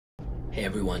Hey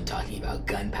everyone, talking about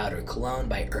Gunpowder Cologne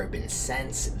by Urban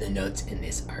Scents. The notes in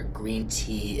this are green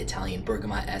tea, Italian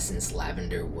bergamot essence,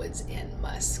 lavender, woods, and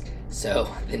musk.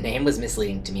 So the name was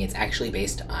misleading to me. It's actually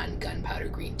based on gunpowder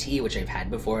green tea, which I've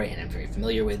had before and I'm very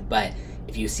familiar with. But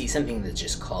if you see something that's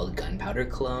just called Gunpowder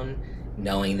Cologne,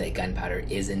 knowing that gunpowder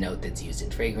is a note that's used in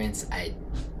fragrance, I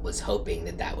was hoping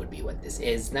that that would be what this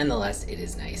is. Nonetheless, it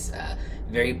is nice.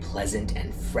 Very pleasant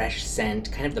and fresh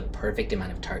scent, kind of the perfect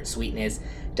amount of tart sweetness.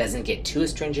 Doesn't get too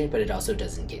astringent, but it also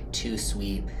doesn't get too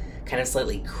sweet. Kind of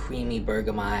slightly creamy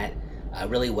bergamot,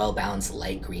 really well balanced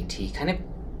light green tea. Kind of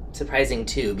surprising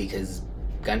too, because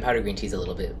gunpowder green tea is a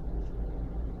little bit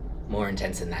more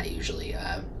intense than that usually.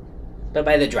 But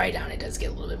by the dry down, it does get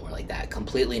a little bit more like that.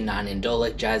 Completely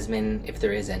non-indolic jasmine, if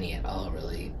there is any at all,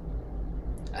 really.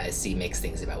 I see mixed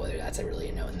things about whether that's really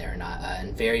a note in there or not.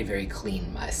 And very, very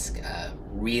clean musk.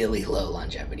 Really low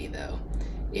longevity, though.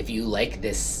 If you like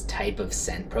this type of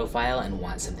scent profile and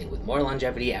want something with more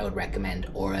longevity, I would recommend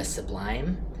Aura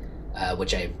Sublime,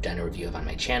 which I've done a review of on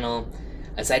my channel.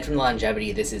 Aside from the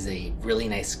longevity, this is a really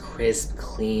nice, crisp,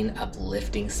 clean,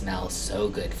 uplifting smell. So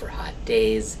good for hot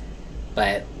days,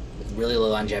 but with really low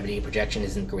longevity, projection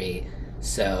isn't great.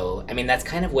 So, I mean, that's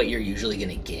kind of what you're usually going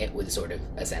to get with sort of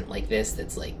a scent like this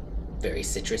that's like very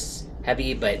citrus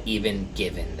heavy, but even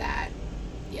given that,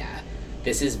 yeah,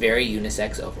 this is very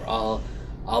unisex overall.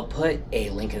 I'll put a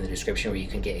link in the description where you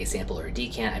can get a sample or a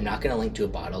decant. I'm not going to link to a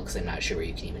bottle because I'm not sure where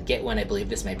you can even get one. I believe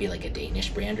this might be like a Danish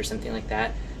brand or something like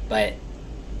that, but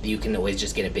you can always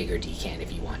just get a bigger decant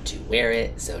if you want to wear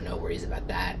it, so no worries about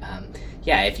that.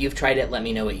 Yeah, if you've tried it, let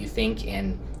me know what you think,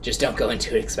 and just don't go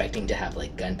into it expecting to have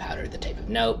like gunpowder, the type of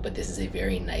note, but this is a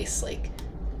very nice, like,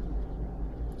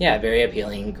 yeah, very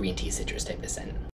appealing green tea citrus type of scent.